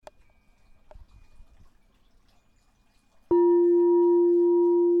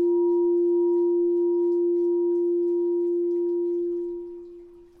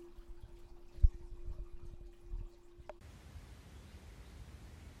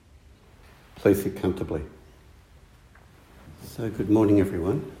Please sit comfortably. So good morning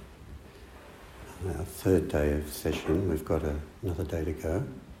everyone. Our third day of session, we've got another day to go.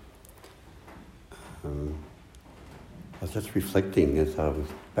 I was just reflecting as I was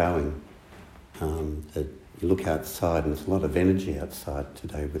bowing that you look outside and there's a lot of energy outside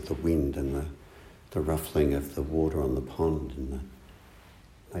today with the wind and the ruffling of the water on the pond and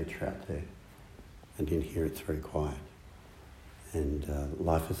the nature out there. And in here it's very quiet. And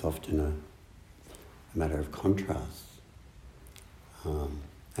life is often a matter of contrasts.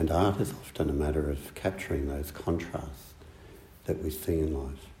 And art is often a matter of capturing those contrasts that we see in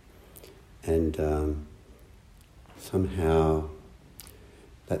life. And somehow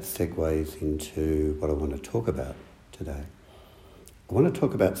that segues into what I want to talk about today. I want to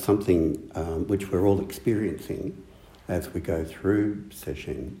talk about something which we're all experiencing as we go through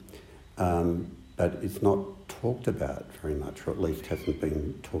session, but it's not talked about very much, or at least hasn't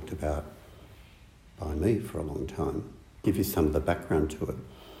been talked about by me for a long time. Give you some of the background to it.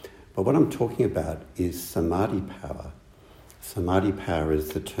 But what I'm talking about is samadhi power. Samadhi power is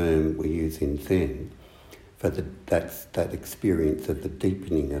the term we use in Zen for that experience of the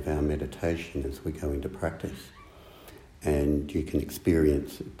deepening of our meditation as we go into practice. And you can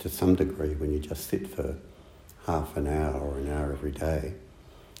experience it to some degree when you just sit for half an hour or an hour every day.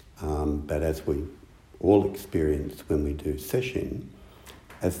 But as we all experience when we do session,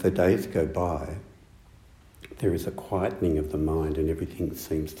 as the days go by, there is a quietening of the mind and everything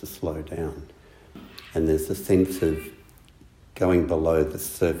seems to slow down. And there's a sense of going below the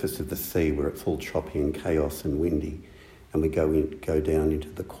surface of the sea where it's all choppy and chaos and windy, and we go down into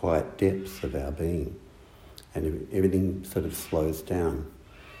the quiet depths of our being, and everything sort of slows down.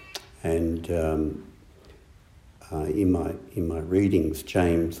 And in my readings,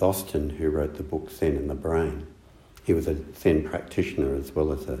 James Austin, who wrote the book Zen and the Brain, he was a Zen practitioner as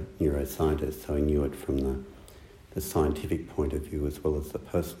well as a neuroscientist, so he knew it from the scientific point of view as well as the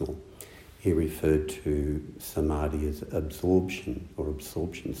personal. He referred to samadhi as absorption or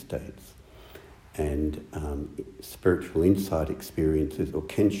absorption states, and spiritual insight experiences, or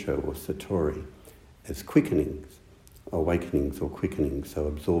kensho or satori, as quickenings, awakenings or quickenings, so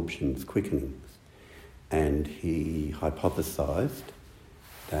absorptions, quickenings. And he hypothesized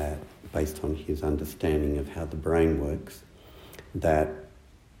that, based on his understanding of how the brain works, that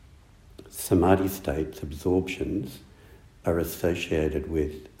samadhi states, absorptions, are associated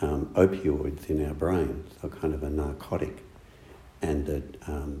with opioids in our brain, so kind of a narcotic, and that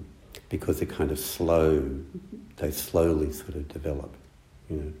because they're kind of slow, they slowly sort of develop,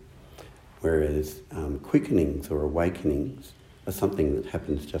 Whereas quickenings or awakenings are something that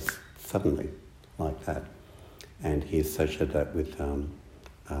happens just suddenly, like that. And he associated that with a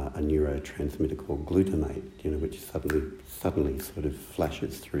neurotransmitter called glutamate, which suddenly sort of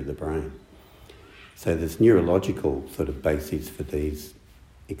flashes through the brain. So there's neurological sort of bases for these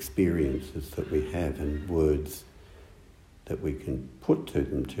experiences that we have and words that we can put to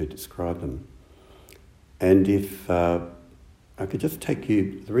them to describe them. And if I could just take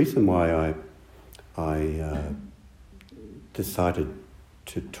you, the reason why I decided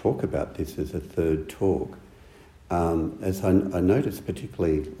to talk about this as a third talk, as I noticed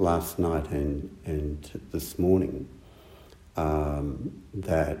particularly last night and this morning,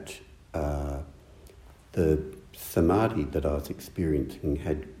 that the samadhi that I was experiencing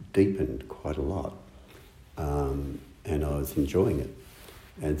had deepened quite a lot, and I was enjoying it.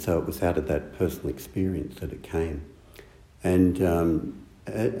 And so it was out of that personal experience that it came. And when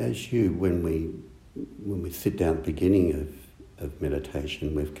we sit down at the beginning of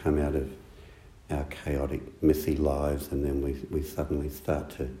meditation, we've come out of our chaotic, messy lives, and then we suddenly start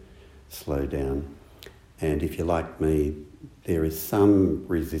to slow down. And if you're like me, there is some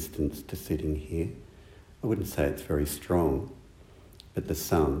resistance to sitting here. I wouldn't say it's very strong, but there's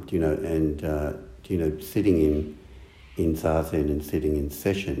some, and sitting in zazen and sitting in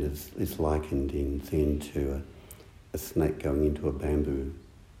session is likened in Zen to a snake going into a bamboo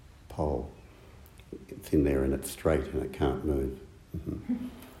pole. It's in there and it's straight and it can't move.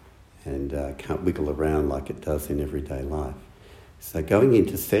 And can't wiggle around like it does in everyday life. So going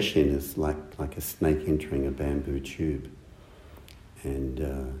into session is like a snake entering a bamboo tube.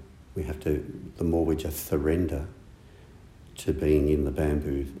 And we have to, the more we just surrender to being in the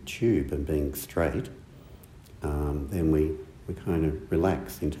bamboo tube and being straight, then we kind of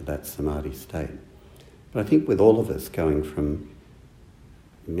relax into that samadhi state. But I think with all of us going from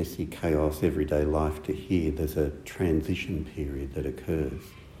messy chaos, everyday life to here, there's a transition period that occurs.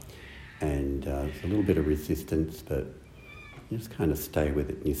 And there's a little bit of resistance, but you just kind of stay with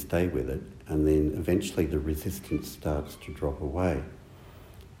it and you stay with it. And then eventually the resistance starts to drop away.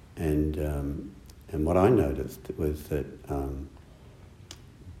 And what I noticed was that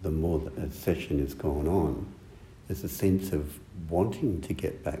the more that a session has gone on, there's a sense of wanting to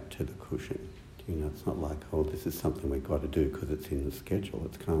get back to the cushion. It's not like, oh, this is something we've got to do because it's in the schedule.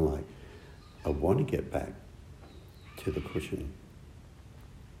 It's kind of like, I want to get back to the cushion.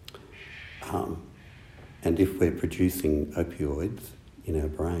 And if we're producing opioids in our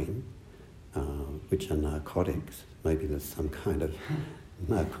brain, which are narcotics, maybe there's some kind of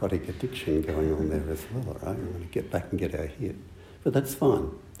narcotic addiction going on there as well, right? We want to get back and get our hit. But that's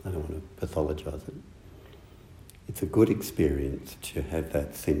fine. I don't want to pathologise it. It's a good experience to have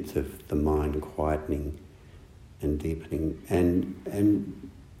that sense of the mind quietening and deepening.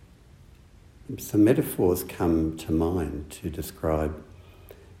 And some metaphors come to mind to describe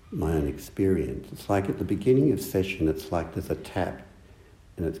my own experience. It's like at the beginning of session, it's like there's a tap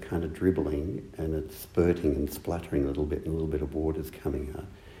and it's kind of dribbling and it's spurting and spluttering a little bit and a little bit of water's coming out.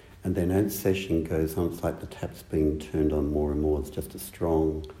 And then as session goes on, it's like the tap's being turned on more and more. It's just a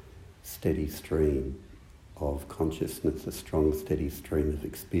strong, steady stream of consciousness, a strong, steady stream of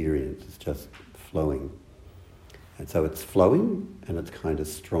experience. It's just flowing. And so it's flowing and it's kind of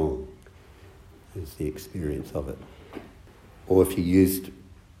strong is the experience of it. Or if you used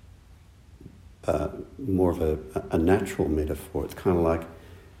more of a natural metaphor, it's kind of like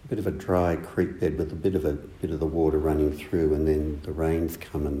a bit of a dry creek bed with a bit of the water running through, and then the rains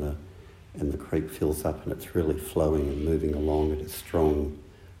come and the creek fills up and it's really flowing and moving along at a strong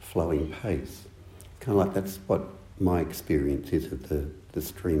flowing pace. Kind of like that's what my experience is of the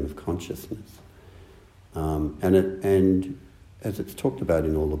stream of consciousness. And as it's talked about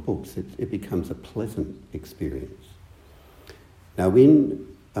in all the books, it becomes a pleasant experience. Now in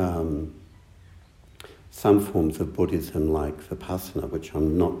some forms of Buddhism like Vipassana, which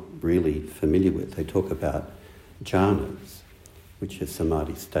I'm not really familiar with, they talk about jhanas, which are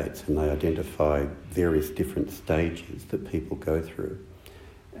samadhi states, and they identify various different stages that people go through.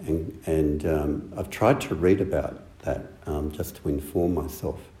 And I've tried to read about that just to inform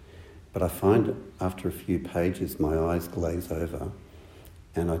myself, but I find after a few pages my eyes glaze over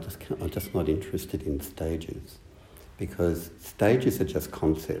and I'm just not interested in stages, because stages are just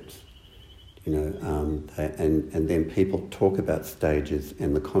concepts. And then people talk about stages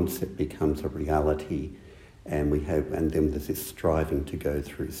and the concept becomes a reality, and then there's this striving to go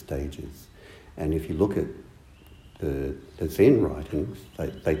through stages. And if you look at the Zen writings,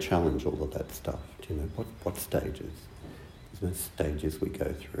 they challenge all of that stuff. What stages? There's no stages we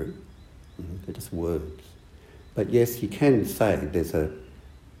go through. They're just words. But yes, you can say there's an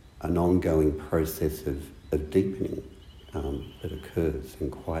ongoing process of deepening that occurs in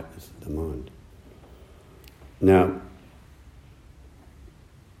quietness of the mind. Now,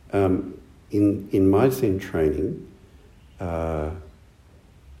 in my Zen training,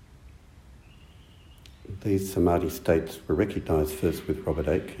 these samadhi states were recognised first with Robert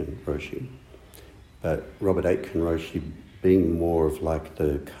Aitken Roshi, but Robert Aitken Roshi, being more of like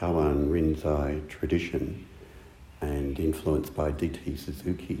the Kawan Rinzai tradition and influenced by D.T.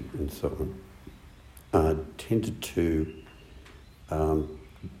 Suzuki and so on, tended to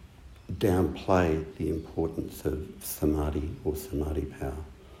downplay the importance of samadhi or samadhi power.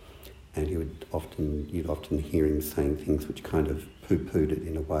 And you'd often hear him saying things which kind of poo-pooed it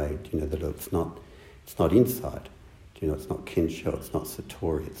in a way, that it's not insight, it's not kensho, it's not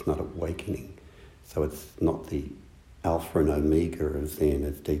satori, it's not awakening. So it's not the alpha and omega of Zen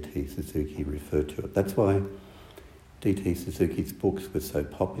as D.T. Suzuki referred to it. That's why D.T. Suzuki's books were so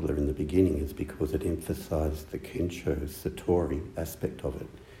popular in the beginning, is because it emphasised the kensho, satori aspect of it.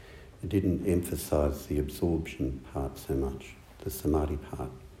 It didn't emphasise the absorption part so much, the samadhi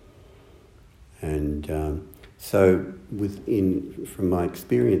part. And so from my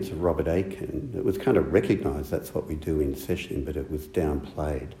experience of Robert Aitken, it was kind of recognised that's what we do in session, but it was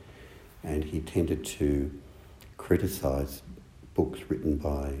downplayed. And he tended to criticise books written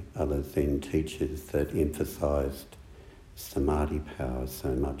by other Zen teachers that emphasised samadhi power so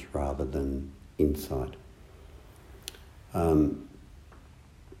much rather than insight. Then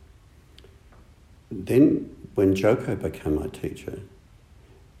when Joko became my teacher,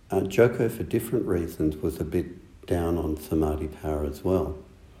 Joko, for different reasons, was a bit down on samadhi power as well,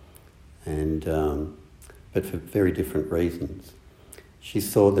 and but for very different reasons. She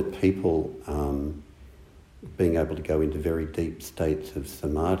saw that people being able to go into very deep states of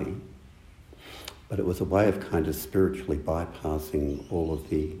samadhi, but it was a way of kind of spiritually bypassing all of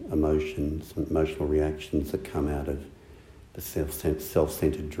the emotions and emotional reactions that come out of the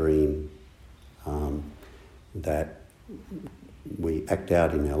self-centered dream that we act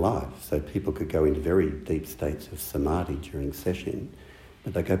out in our life. So people could go into very deep states of samadhi during session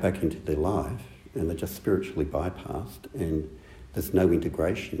but they go back into their life and they're just spiritually bypassed, and there's no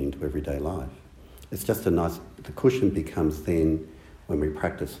integration into everyday life. It's just a nice, the cushion becomes then, when we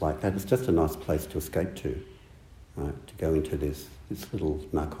practice like that, it's just a nice place to escape to, right? To go into this little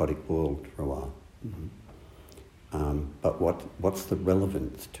narcotic world for a while. But what's the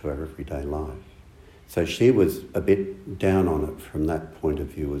relevance to our everyday life? So she was a bit down on it from that point of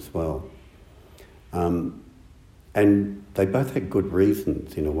view as well. And they both had good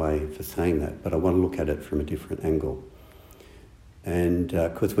reasons in a way for saying that, but I want to look at it from a different angle. And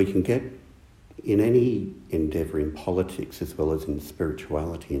because we can get, in any endeavour in politics as well as in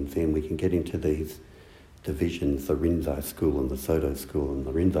spirituality and Zen, we can get into these divisions, the Rinzai school and the Soto school, and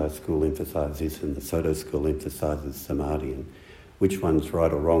the Rinzai school emphasises this and the Soto school emphasises samadhi, and which one's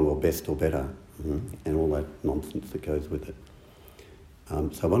right or wrong or best or better, and all that nonsense that goes with it.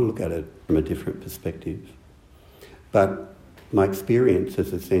 So I want to look at it from a different perspective. But my experience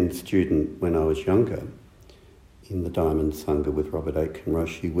as a Zen student when I was younger, in the Diamond Sangha with Robert Aitken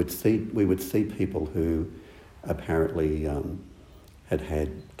Roshi, we would see people who apparently had had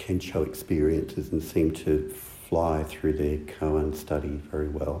Kensho experiences and seemed to fly through their koan study very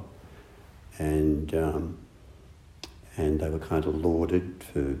well. And they were kind of lauded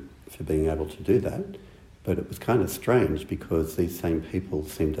for being able to do that. But it was kind of strange because these same people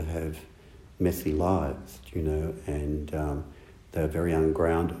seemed to have messy lives, and they were very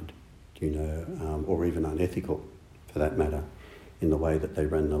ungrounded, or even unethical for that matter, in the way that they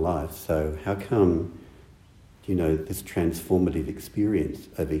run their life. So how come, this transformative experience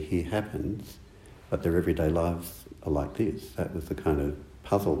over here happens, but their everyday lives are like this? That was the kind of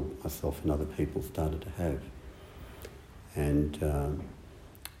puzzle myself and other people started to have.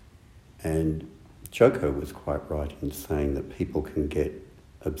 And Joko was quite right in saying that people can get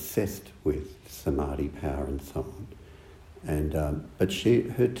obsessed with samadhi power and so on. And but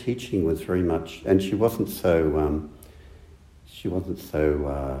her teaching was very much, and she wasn't so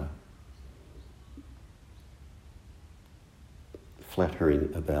flattering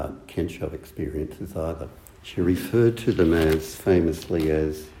about Kensho experiences either. She referred to them as, famously,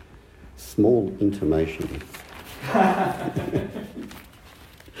 as small intimations.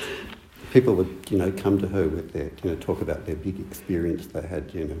 People would, come to her with their, talk about their big experience they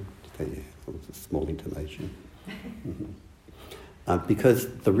had, say, yeah, it was a small intimation. Because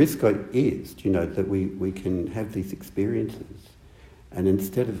the risk is, that we can have these experiences, and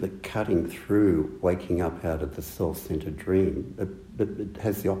instead of it cutting through, waking up out of the self-centered dream, it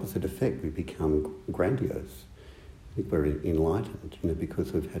has the opposite effect. We become grandiose. I think we're enlightened,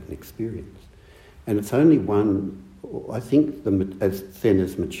 because we've had an experience. And it's only one, I think, as Zen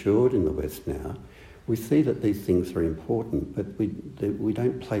has matured in the West now, we see that these things are important, but we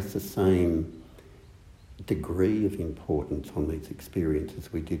don't place the same degree of importance on these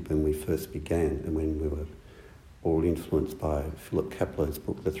experiences we did when we first began, and when we were all influenced by Philip Kapleau's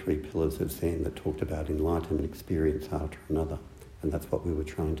book, The Three Pillars of Zen, that talked about enlightenment experience after another, and that's what we were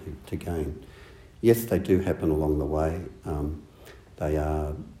trying to gain. Yes, they do happen along the way. They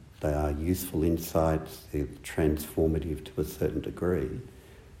are useful insights. They're transformative to a certain degree,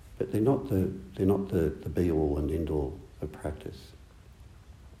 but they're not the be all and end all of practice.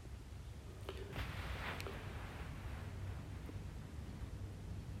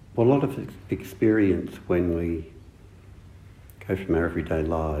 Well, a lot of experience when we go from our everyday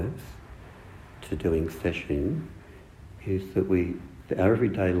lives to doing sesshin is that our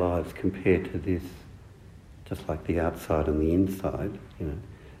everyday lives compared to this, just like the outside and the inside,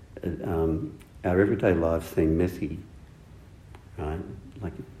 our everyday lives seem messy, right?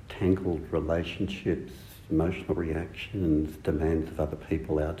 Like tangled relationships, emotional reactions, demands of other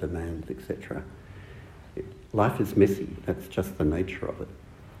people, our demands, etc. Life is messy. That's just the nature of it.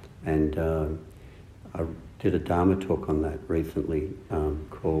 And I did a Dharma talk on that recently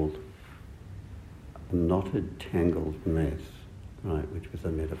called A Knotted, Tangled Mess, right, which was a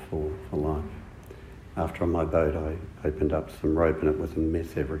metaphor for life. After on my boat I opened up some rope and it was a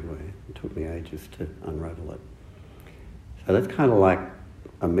mess everywhere. It took me ages to unravel it. So that's kind of like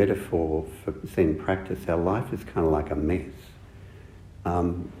a metaphor for Zen practice. Our life is kind of like a mess.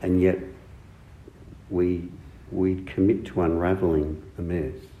 And yet we commit to unravelling the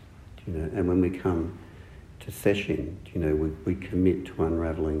mess. And when we come to sesshin, we commit to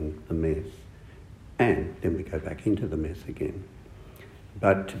unravelling the mess, and then we go back into the mess again.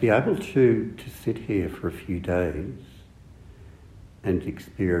 But to be able to sit here for a few days and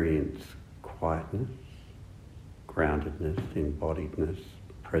experience quietness, groundedness, embodiedness,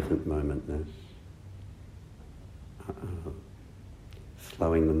 present momentness,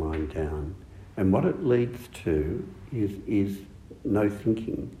 slowing the mind down, and what it leads to is no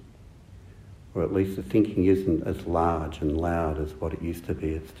thinking, or at least the thinking isn't as large and loud as what it used to be.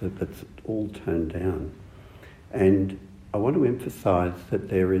 It's all toned down. And I want to emphasise that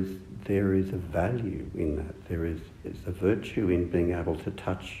there is a value in that. There is a virtue in being able to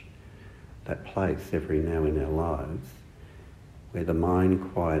touch that place every now in our lives where the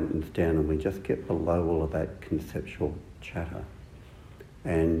mind quietens down and we just get below all of that conceptual chatter.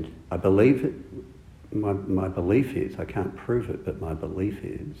 And I believe it, my belief is, I can't prove it, but my belief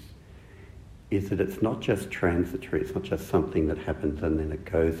is that it's not just transitory, it's not just something that happens and then it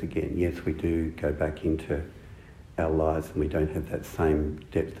goes again. Yes, we do go back into our lives and we don't have that same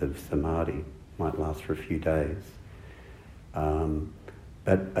depth of samadhi. Might last for a few days.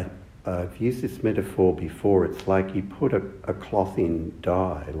 But I've used this metaphor before. It's like you put a cloth in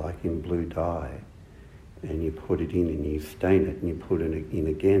dye, like in blue dye, and you put it in and you stain it, and you put it in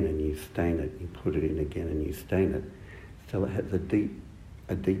again and you stain it, and you put it in again and you stain it. Still it has a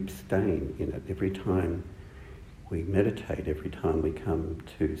deep stain in it. Every time we meditate, every time we come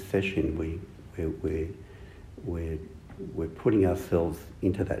to session, we're putting ourselves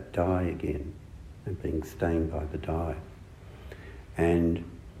into that dye again and being stained by the dye. And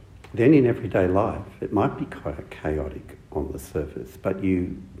then in everyday life, it might be quite chaotic on the surface, but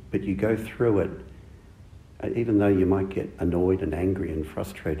you go through it, even though you might get annoyed and angry and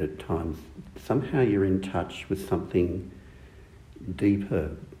frustrated at times, somehow you're in touch with something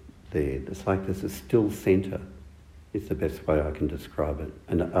deeper there. It's like there's a still centre, is the best way I can describe it.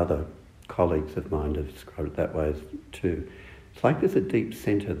 And other colleagues of mine have described it that way too. It's like there's a deep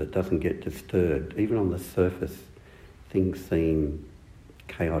centre that doesn't get disturbed. Even on the surface, things seem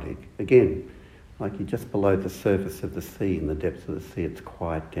chaotic. Again, like you're just below the surface of the sea, in the depths of the sea, it's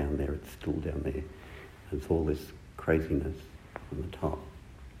quiet down there, it's still down there. There's all this craziness on the top.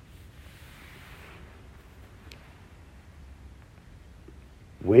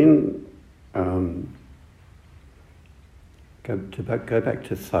 When go back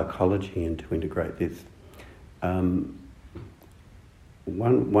to psychology and to integrate this,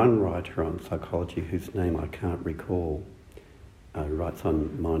 one writer on psychology whose name I can't recall, writes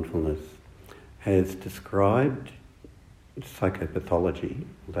on mindfulness, has described psychopathology,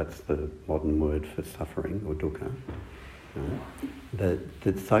 that's the modern word for suffering or dukkha, that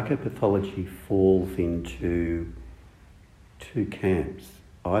psychopathology falls into two camps.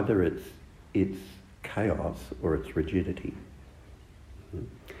 Either it's chaos or it's rigidity.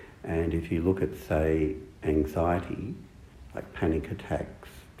 And if you look at, say, anxiety, like panic attacks,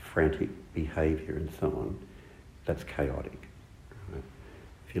 frantic behaviour and so on, that's chaotic. Right?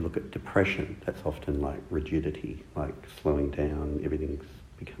 If you look at depression, that's often like rigidity, like slowing down, everything's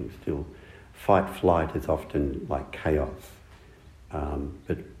becoming still. Fight-flight is often like chaos,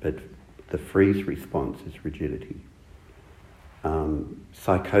 but the freeze response is rigidity.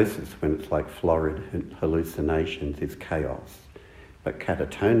 Psychosis, when it's like florid hallucinations, is chaos, but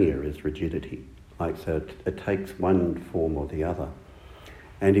catatonia is rigidity. Like, so it takes one form or the other.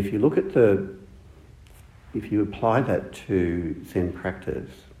 And if you look at if you apply that to Zen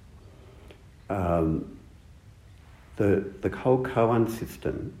practice, the whole koan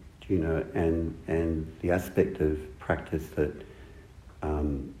system, and the aspect of practice that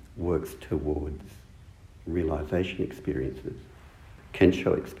works towards realization experiences,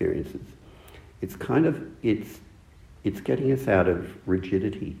 kensho experiences, it's getting us out of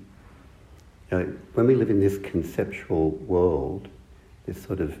rigidity. When we live in this conceptual world, this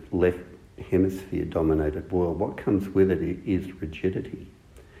sort of left hemisphere dominated world, what comes with it is rigidity.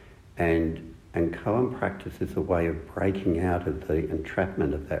 And koan practice is a way of breaking out of the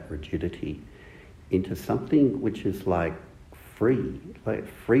entrapment of that rigidity into something which is like free. Like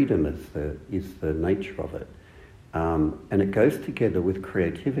freedom is the nature of it. And it goes together with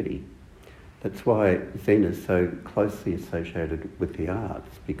creativity. That's why Zen is so closely associated with the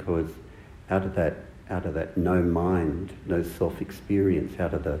arts, because out of that no mind, no self-experience,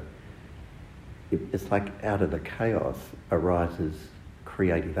 it's like out of the chaos arises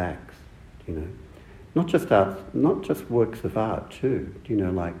creative acts, Not just art, not just works of art too,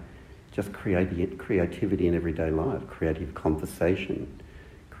 like just creativity in everyday life, creative conversation,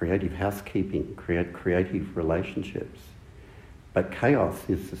 creative housekeeping, creative relationships. But chaos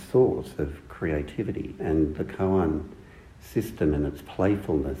is the source of creativity, and the koan system and its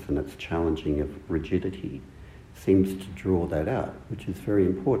playfulness and its challenging of rigidity seems to draw that out, which is very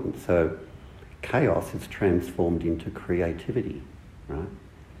important. So chaos is transformed into creativity, right?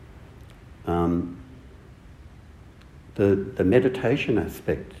 The meditation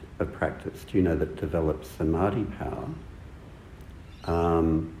aspect of practice, that develops samadhi power,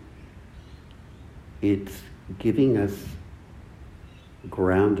 it's giving us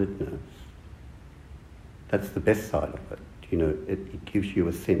groundedness, that's the best side of it. You know, it gives you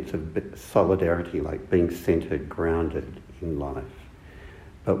a sense of solidarity, like being centred, grounded in life.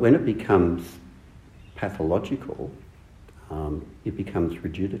 But when it becomes pathological, it becomes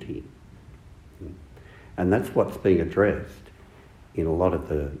rigidity. And that's what's being addressed in a lot of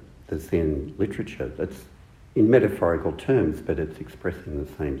the Zen literature. That's in metaphorical terms, but it's expressing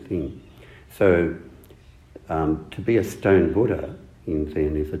the same thing. So to be a stone Buddha in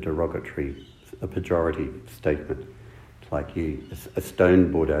Zen is a pejorative statement. It's like a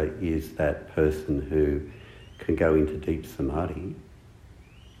stone Buddha is that person who can go into deep samadhi,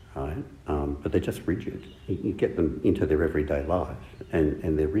 right? But they're just rigid. You get them into their everyday life,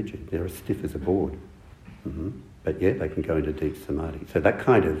 and they're rigid. They're as stiff as a board. But yeah, they can go into deep samadhi. So that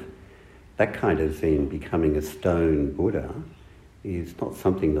kind of Zen, becoming a stone Buddha, is not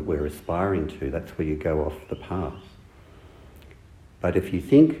something that we're aspiring to. That's where you go off the path. But if you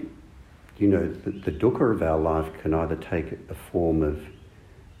think, you know, the dukkha of our life can either take a form of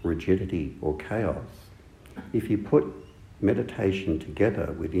rigidity or chaos. If you put meditation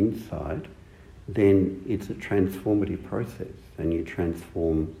together with insight, then it's a transformative process, and you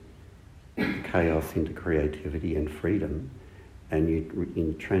transform chaos into creativity and freedom, and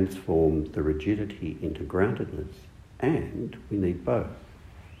you transform the rigidity into groundedness. And we need both,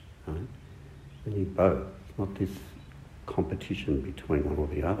 right? We need both. It's not this competition between one or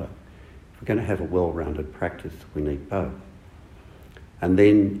the other. If we're going to have a well-rounded practice, we need both. And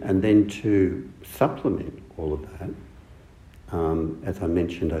then to supplement all of that, as I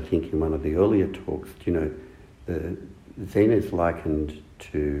mentioned, I think in one of the earlier talks, you know, the Zen is likened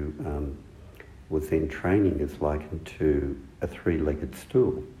to, Zen training is likened to a three-legged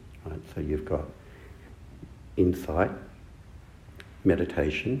stool, right? So you've got insight,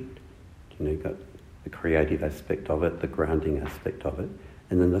 meditation, you know, you've got the creative aspect of it, the grounding aspect of it,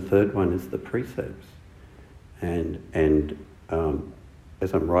 and then the third one is the precepts. And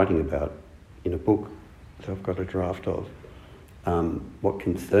as I'm writing about in a book that I've got a draft of, what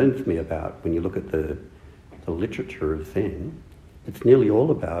concerns me about when you look at the literature of Zen, it's nearly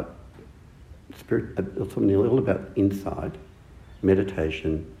all about spirit. It's nearly all about insight,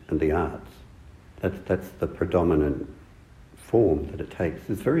 meditation, and the arts. That's the predominant form that it takes.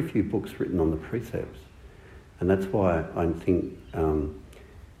 There's very few books written on the precepts, and that's why I think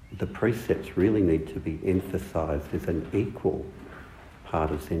the precepts really need to be emphasised as an equal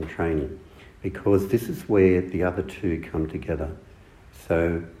part of Zen training, because this is where the other two come together.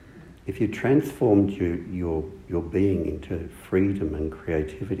 So if you transformed your being into freedom and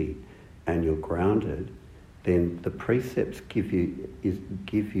creativity, and you're grounded, then the precepts give you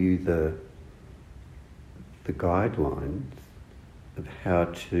the guidelines of how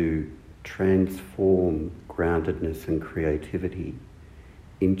to transform groundedness and creativity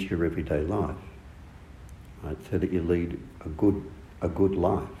into your everyday life, right? So that you lead a good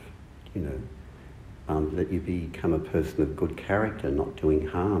life, you know, that you become a person of good character, not doing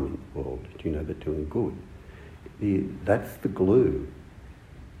harm in the world, you know, but doing good. That's the glue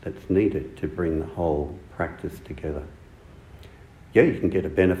that's needed to bring the whole practice together. Yeah, you can get a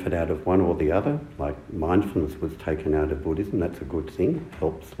benefit out of one or the other, like mindfulness was taken out of Buddhism, that's a good thing, it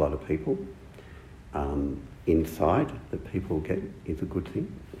helps a lot of people. Insight that people get is a good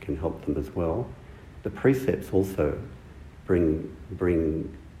thing, it can help them as well. The precepts also bring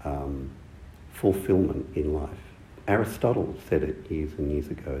fulfillment in life. Aristotle said it years and years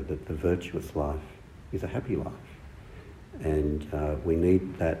ago, that the virtuous life is a happy life. And we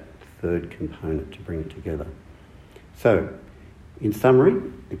need that third component to bring it together. So, in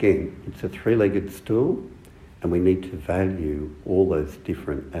summary, again, it's a three-legged stool, and we need to value all those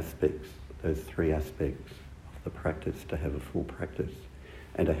different aspects, those three aspects of the practice, to have a full practice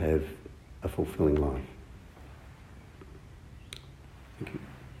and to have a fulfilling life. Thank you.